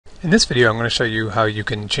In this video I'm going to show you how you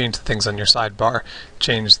can change the things on your sidebar,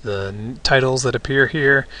 change the titles that appear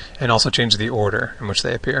here, and also change the order in which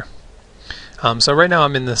they appear. So right now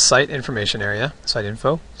I'm in the site information area, site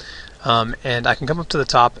info, and I can come up to the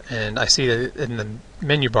top and I see that in the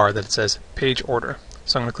menu bar that it says page order.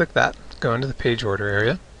 So I'm going to click that, go into the page order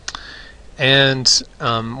area, and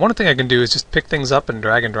one thing I can do is just pick things up and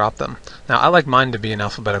drag and drop them. Now I like mine to be in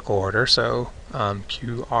alphabetical order, so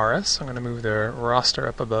QRS, I'm going to move the roster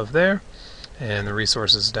up above there and the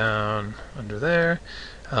resources down under there,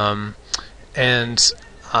 and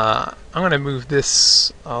I'm going to move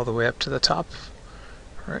this all the way up to the top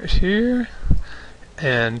right here,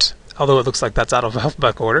 and although it looks like that's out of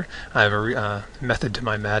alphabetical order, I have a method to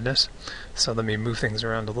my madness, so let me move things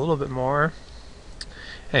around a little bit more.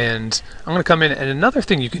 And I'm going to come in, and another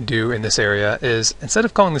thing you can do in this area is, instead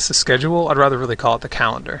of calling this the schedule, I'd rather really call it the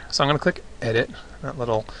calendar. So I'm going to click edit, that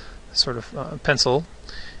little sort of pencil,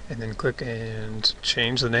 and then click and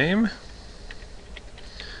change the name,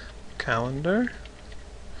 calendar,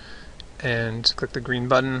 and click the green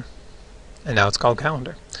button, and now it's called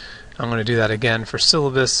calendar. I'm going to do that again for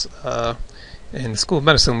syllabus. In the School of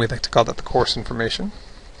Medicine we like to call that the course information.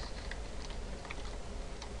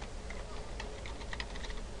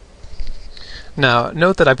 Now,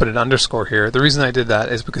 note that I put an underscore here. The reason I did that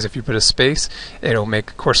is because if you put a space, it'll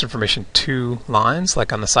make course information 2 lines.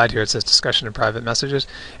 Like on the side here it says discussion and private messages,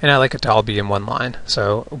 and I like it to all be in 1 line.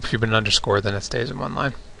 So if you put an underscore, then it stays in 1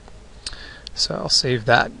 line. So I'll save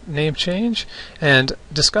that name change. And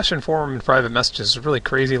discussion forum and private messages is a really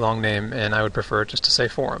crazy long name, and I would prefer it just to say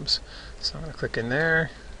forums. So I'm going to click in there,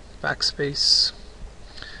 backspace,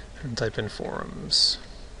 and type in forums.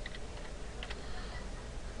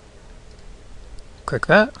 Click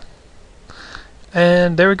that,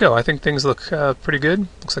 and there we go. I think things look pretty good.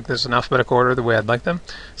 Looks like there's an alphabetical order the way I'd like them.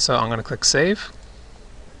 So I'm going to click Save.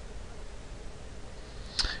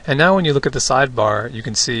 And now when you look at the sidebar, you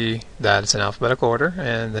can see that it's in alphabetical order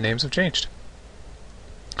and the names have changed.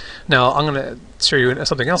 Now I'm going to show you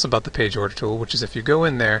something else about the page order tool, which is if you go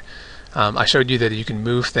in there, I showed you that you can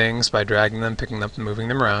move things by dragging them, picking them up, and moving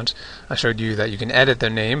them around. I showed you that you can edit their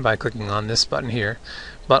name by clicking on this button here.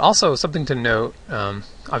 But also something to note,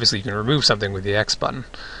 obviously you can remove something with the X button,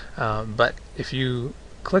 but if you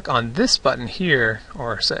click on this button here,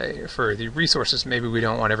 or say for the resources, maybe we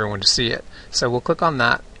don't want everyone to see it. So we'll click on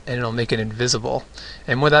that and it'll make it invisible.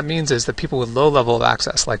 And what that means is that people with low level of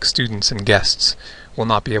access, like students and guests, will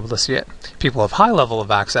not be able to see it. People of high level of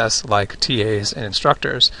access, like TAs and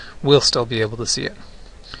instructors, will still be able to see it.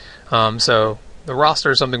 So the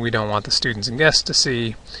roster is something we don't want the students and guests to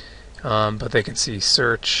see, but they can see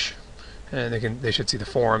search, and they should see the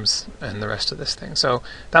forums and the rest of this thing. So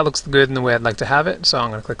that looks good in the way I'd like to have it, so I'm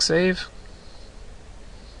going to click Save,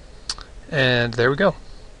 and there we go.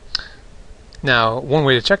 Now, one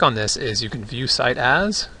way to check on this is you can view site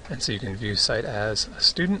as, and so you can view site as a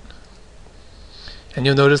student, and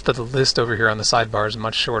you'll notice that the list over here on the sidebar is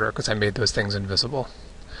much shorter because I made those things invisible.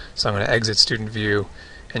 So I'm going to exit student view,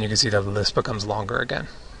 and you can see that the list becomes longer again.